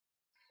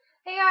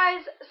Hey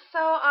guys, so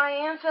I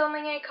am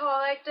filming a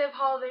collective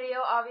haul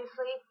video,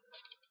 obviously,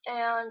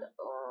 and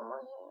oh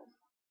my hands.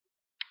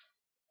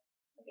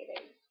 Okay, there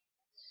you go.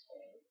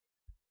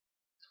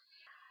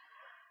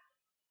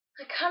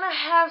 I kind of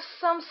have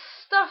some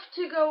stuff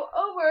to go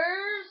over,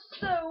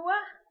 so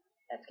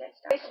let's get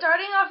started. Okay,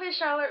 starting off is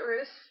Charlotte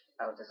Russe.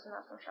 Oh, this is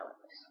not from Charlotte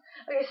Russe.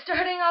 Okay,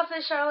 starting off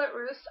is Charlotte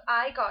Russe.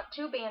 I got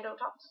 2 Bando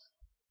tops.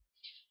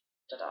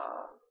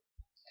 Ta-da!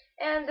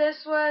 And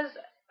this was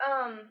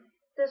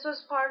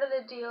part of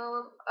the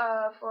deal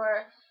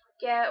for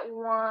get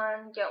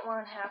one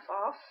half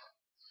off.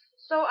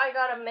 So I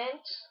got a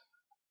mint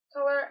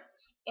color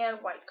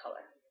and white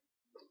color.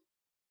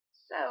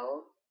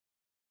 So,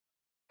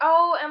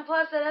 oh, and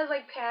plus it has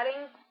like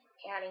padding.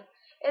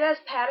 It has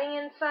padding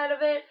inside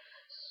of it.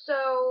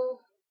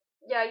 So,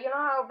 yeah, you know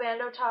how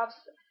Bando tops,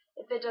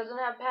 if it doesn't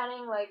have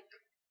padding, like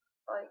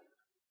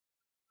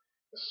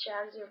it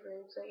shags your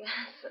boobs, I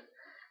guess.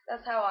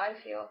 That's how I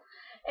feel.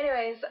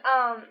 Anyways,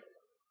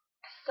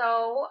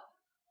 so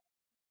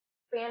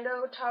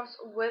Bando tops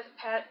with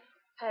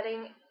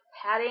padding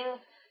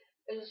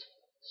is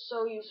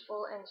so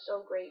useful and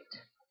so great.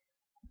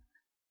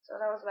 So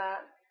that was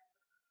that.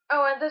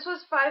 Oh, and this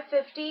was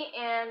 $5.50,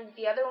 and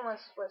the other one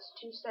was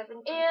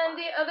 $2.75. And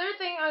the other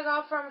thing I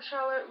got from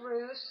Charlotte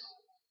Russe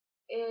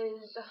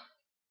is,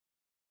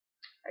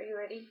 are you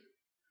ready?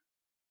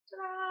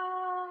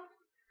 Ta-da!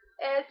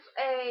 It's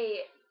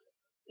a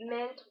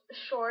mint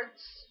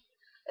shorts.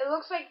 It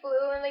looks like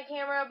blue in the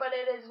camera, but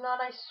it is not.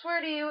 I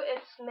swear to you,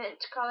 it's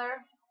mint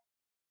color.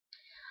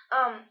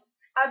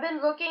 I've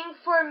been looking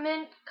for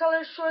mint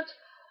color shorts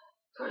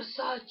for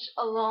such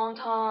a long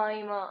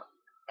time.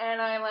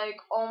 And I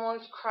like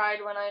almost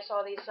cried when I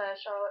saw these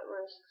Charlotte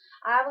Russe.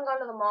 I haven't gone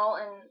to the mall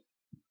in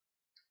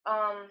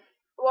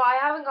well, I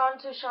haven't gone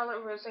to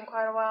Charlotte Russe in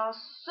quite a while,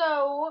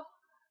 so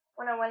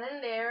when I went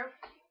in there,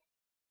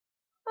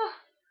 oh,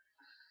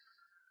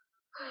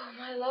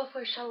 my love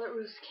for Charlotte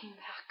Russe came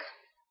back.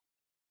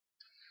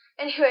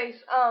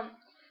 Anyways,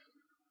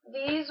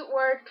 these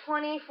were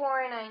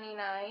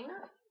 $24.99.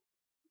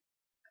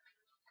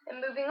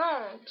 And moving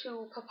on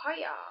to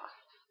Papaya.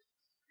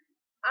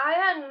 I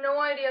had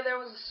no idea there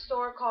was a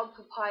store called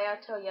Papaya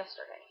till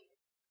yesterday.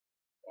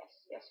 Yes,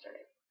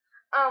 yesterday.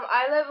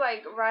 I live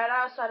like right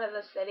outside of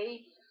the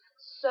city,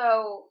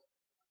 so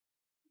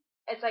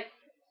it's like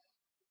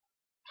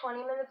 20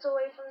 minutes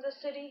away from the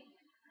city.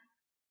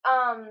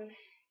 And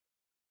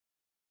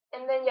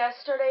then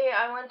yesterday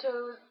I went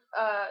to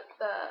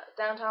the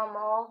downtown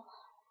mall.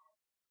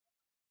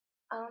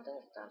 I don't think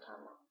it's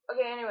downtown mall.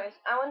 Okay, anyways,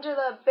 I went to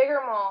the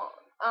bigger mall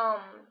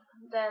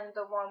than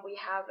the one we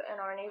have in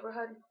our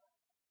neighborhood.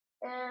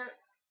 And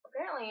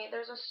apparently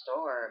there's a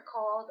store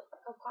called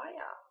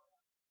Papaya.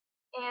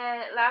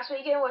 And last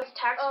weekend was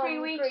tax-free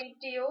week. Great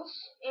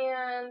deals.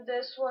 And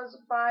this was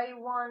buy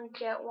one,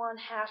 get one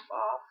half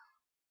off.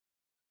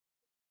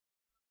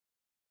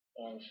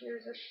 And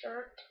here's a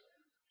shirt.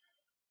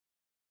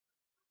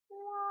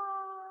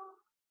 Wow.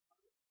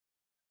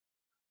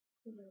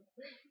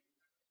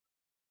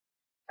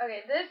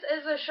 Okay, this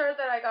is a shirt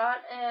that I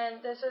got,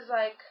 and this is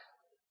like,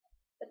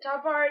 the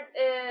top part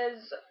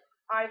is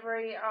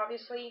ivory,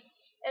 obviously,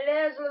 and it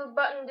has a little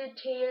button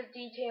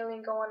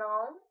detailing going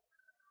on.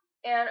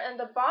 And in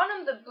the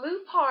bottom, the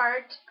blue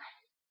part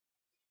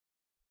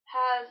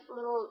has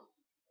little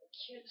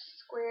cute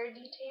square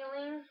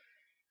detailing.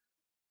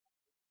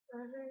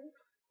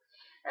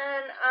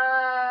 And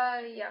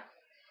yeah,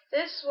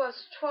 this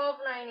was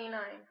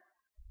 $12.99.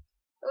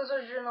 It was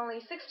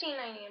originally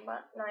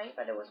 $16.99,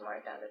 but it was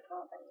marked down to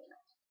 $12.99.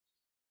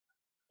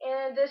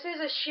 And this is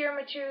a sheer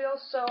material,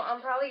 so I'm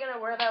probably gonna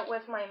wear that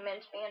with my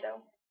mint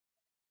Bando.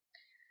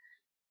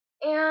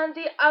 And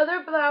the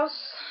other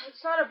blouse,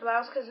 it's not a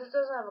blouse because this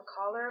doesn't have a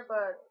collar,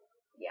 but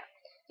yeah.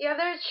 The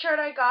other shirt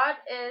I got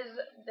is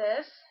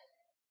this.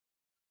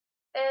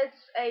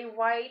 It's a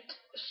white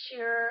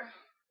sheer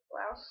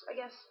blouse, I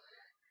guess.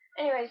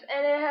 Anyways,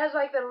 and it has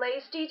like the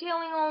lace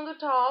detailing on the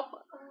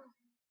top,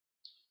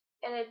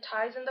 and it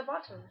ties in the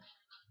bottom.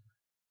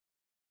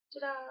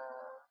 Ta-da!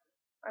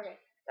 Okay,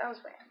 that was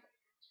bad.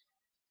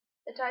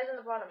 It ties in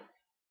the bottom.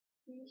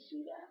 Do you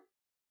see that?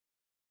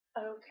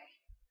 Okay.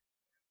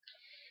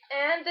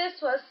 And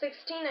this was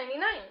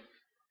 $16.99.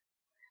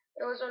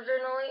 It was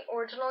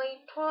originally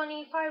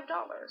 $25,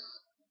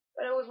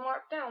 but it was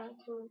marked down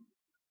to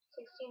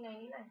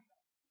 $16.99.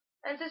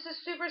 And this is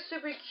super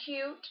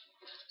cute.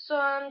 So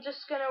I'm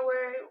just gonna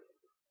wear it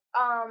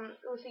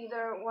with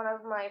either one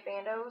of my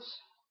bandos.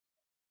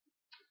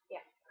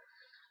 Yeah.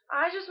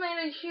 I just made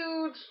a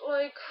huge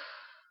like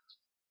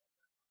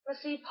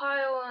messy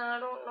pile, and I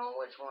don't know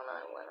which one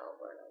I went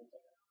over.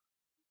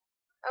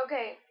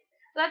 Okay,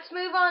 let's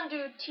move on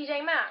to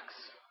TJ Maxx.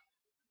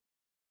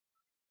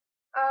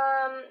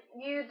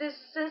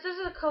 Since this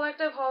is a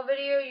collective haul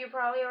video, you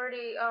probably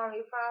already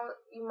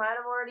you might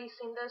have already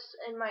seen this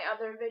in my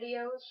other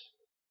videos.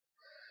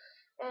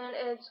 And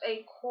it's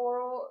a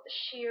coral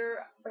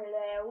sheer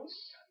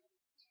blouse,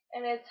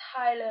 and it's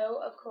high-low,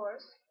 of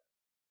course.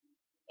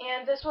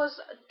 and this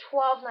was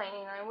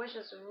 $12.99, which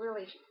is a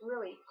really,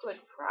 really good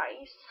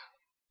price.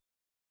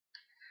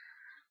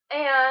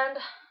 And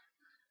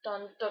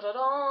dun dun dun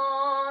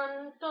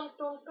dun dun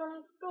dun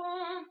dun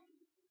dun.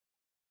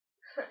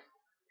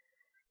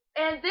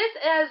 And this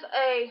is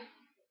a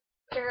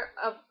pair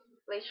of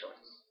lace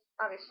shorts,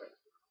 obviously.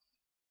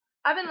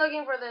 I've been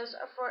looking for this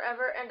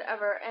forever and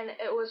ever, and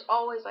it was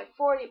always like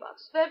 $40,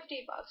 $50,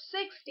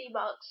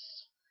 $60.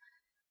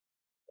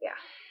 Yeah.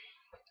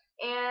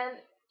 And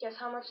guess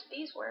how much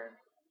these were?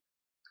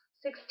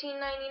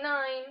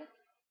 $16.99.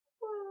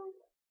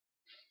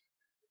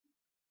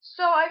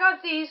 So I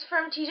got these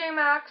from TJ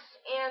Maxx,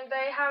 and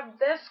they have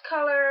this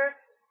color,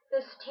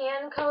 this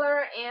tan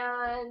color,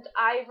 and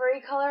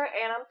ivory color,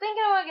 and I'm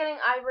thinking about getting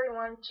ivory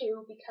one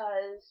too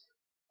because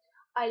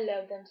I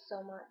love them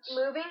so much.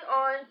 Moving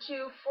on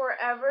to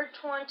Forever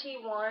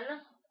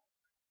 21.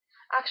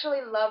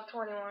 Actually, Love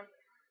 21.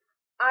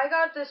 I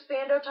got this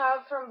bandeau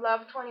top from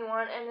Love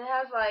 21, and it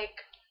has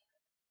like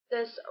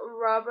this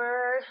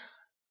rubber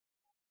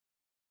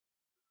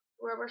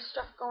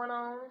stuff going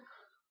on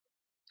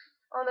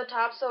the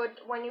top, so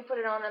when you put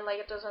it on, and like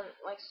it doesn't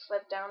like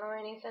slip down or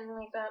anything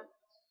like that.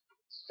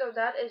 So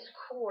that is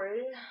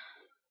cool.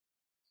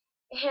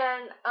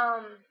 And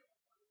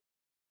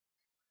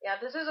yeah,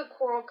 this is a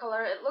coral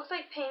color. It looks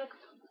like pink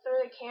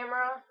through the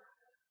camera,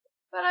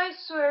 but I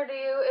swear to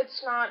you,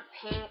 it's not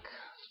pink.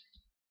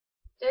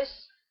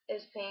 This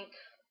is pink,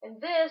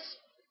 and this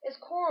is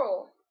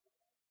coral,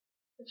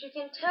 which you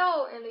can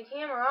tell in the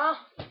camera.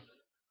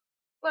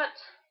 But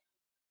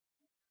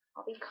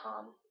I'll be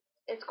calm.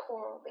 It's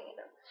coral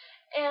bandeau,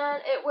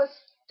 and it was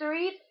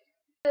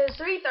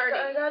 $3.30.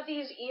 I got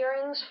these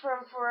earrings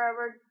from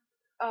Forever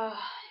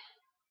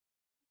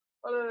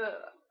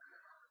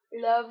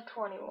Love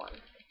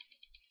 21,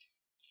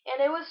 and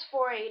it was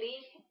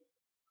 $4.80.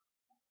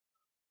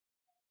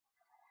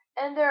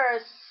 And there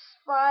are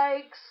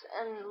spikes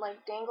and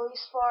like dangly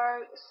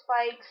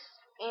spikes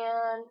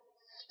and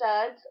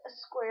studs, a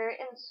square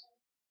and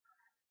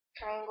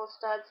triangle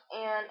studs,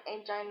 and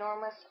a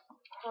ginormous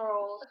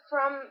pearl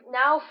from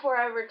Now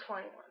Forever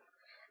 21.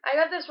 I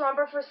got this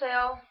romper for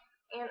sale,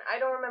 and I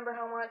don't remember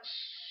how much.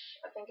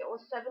 I think it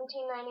was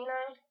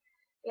 $17.99.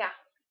 Yeah,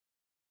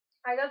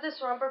 I got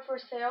this romper for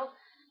sale,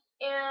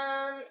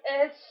 and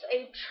it's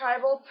a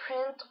tribal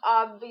print,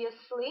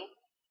 obviously.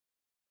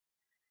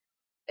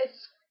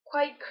 It's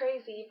quite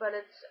crazy, but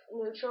it's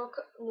neutral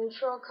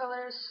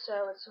colors,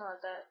 so it's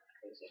not that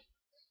crazy.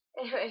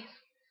 Anyways,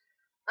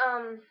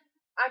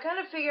 I kind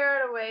of figured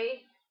out a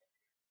way,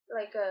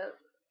 like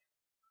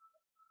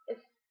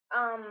it's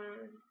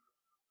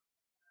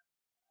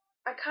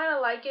I kind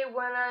of like it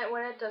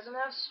when it doesn't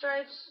have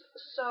stripes.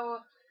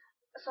 So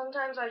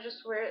sometimes I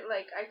just wear it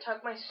like I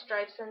tuck my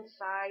stripes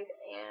inside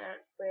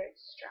and wear it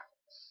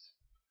strapless.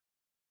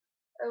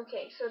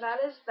 Okay, so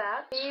that is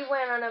that. We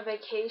went on a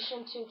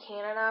vacation to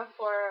Canada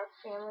for a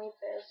family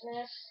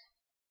business.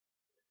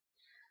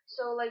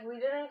 So, like, we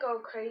didn't go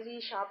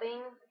crazy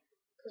shopping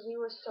because we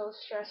were so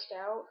stressed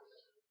out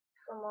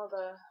from all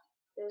the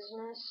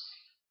business.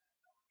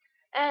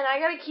 And I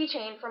got a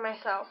keychain for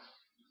myself.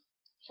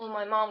 Well,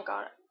 my mom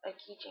got a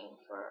keychain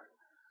for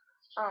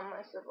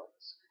my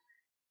siblings.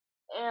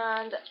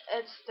 And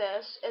it's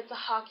this. It's a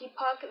hockey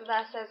puck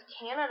that says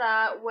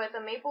Canada with a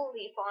maple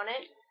leaf on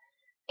it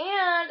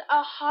and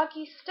a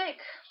hockey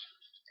stick.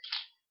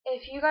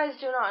 If you guys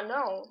do not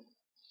know,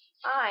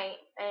 I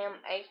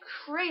am a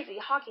crazy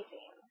hockey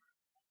fan.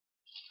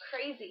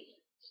 Crazy.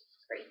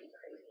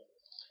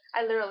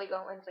 I literally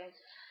go insane.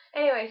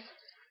 Anyways,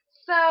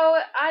 so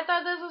I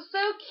thought this was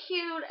so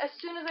cute. As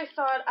soon as I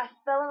saw it, I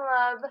fell in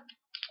love,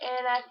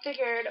 and I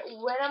figured,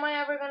 when am I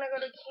ever gonna go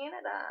to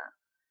Canada?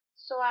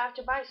 So I have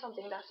to buy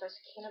something that says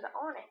Canada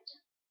on it.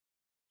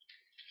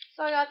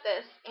 So I got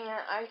this,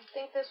 and I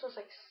think this was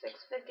like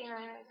 $6.59.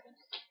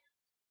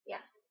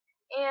 Yeah.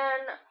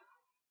 And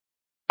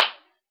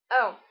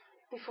oh,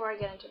 before I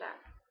get into that,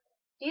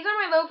 these are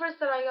my loafers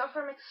that I got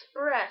from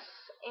Express,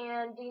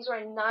 and these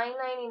were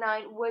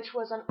 $9.99, which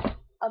was an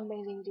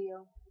amazing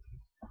deal.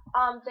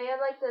 They had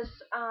like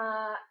this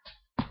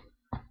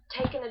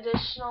take an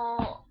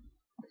additional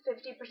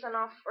 50%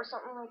 off or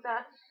something like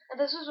that, and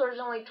this was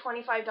originally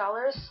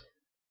 $25.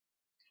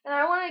 And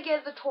I want to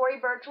get the Tory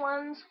Burch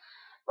ones,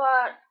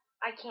 but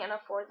I can't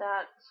afford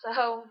that,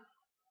 so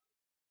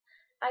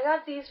I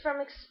got these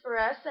from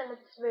Express, and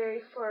it's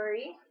very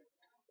furry.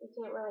 You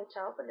can't really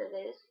tell, but it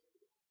is.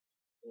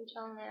 You can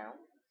tell now.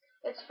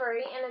 It's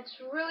furry, and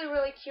it's really,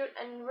 really cute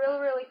and really,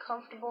 really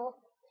comfortable.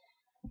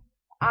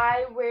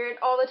 I wear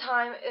it all the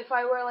time. If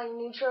I wear like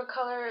neutral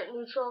color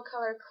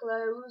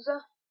clothes,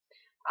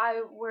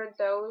 I wear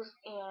those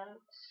and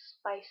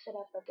spice it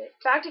up a bit.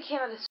 Back to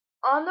Canada.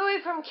 On the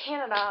way from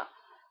Canada,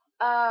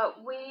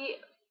 we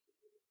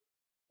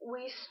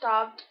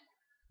stopped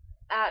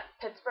at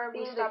Pittsburgh.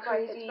 We stopped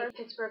by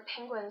Pittsburgh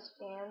Penguins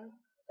fan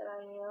that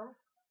I knew.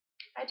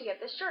 I had to get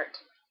this shirt,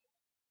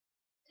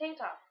 tank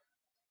top.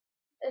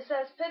 It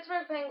says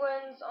Pittsburgh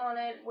Penguins on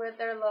it with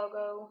their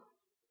logo.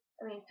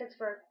 I mean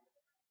Pittsburgh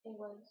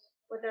Penguins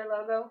with their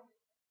logo.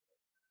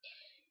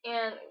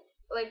 and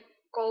like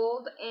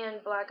gold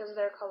and black is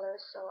their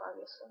colors, so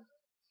obviously.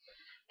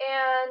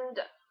 And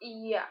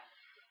yeah.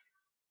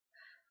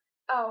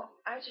 Oh,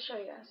 I have to show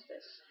you guys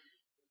this.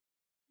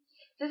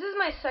 This is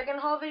my second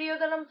haul video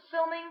that I'm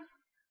filming.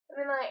 I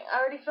mean, like, I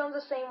already filmed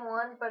the same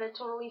one, but it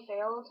totally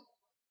failed.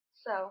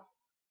 So,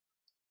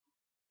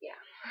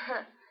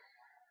 yeah.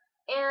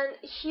 And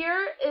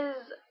here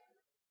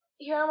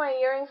are my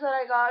earrings that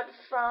I got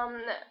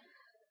from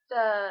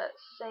the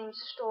same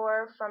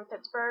store from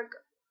Pittsburgh.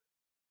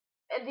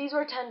 And these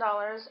were $10,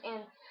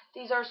 and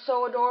these are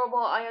so adorable.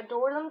 I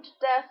adore them to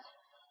death.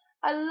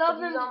 I love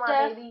them to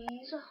death.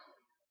 Babies.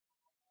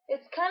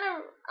 It's kind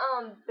of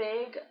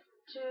big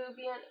to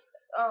be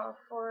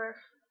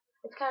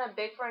it's kind of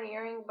big for an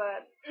earring,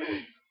 but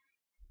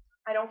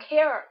I don't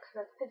care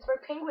because it's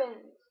Pittsburgh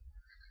Penguins.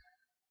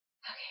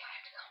 Okay, I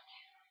have to calm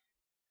down.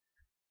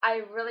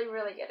 I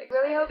really get excited.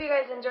 Really hope you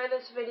guys enjoy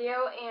this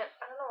video, and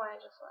I don't know why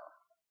I just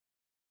laughed.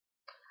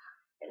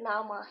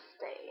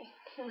 Namaste.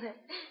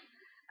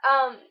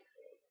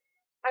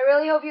 I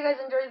really hope you guys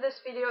enjoyed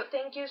this video.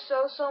 Thank you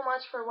so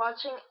much for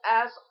watching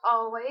as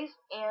always,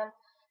 and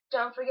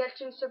don't forget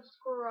to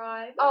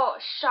subscribe. Oh,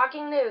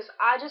 shocking news.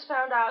 I just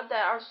found out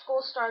that our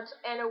school starts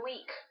in a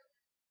week.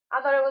 I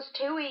thought it was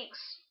 2 weeks.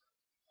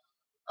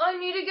 I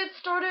need to get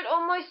started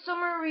on my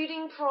summer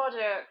reading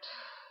project.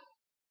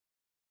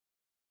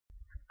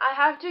 I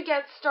have to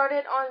get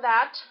started on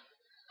that.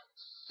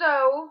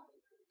 So,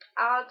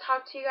 I'll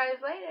talk to you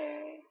guys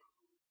later.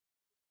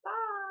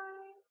 Bye.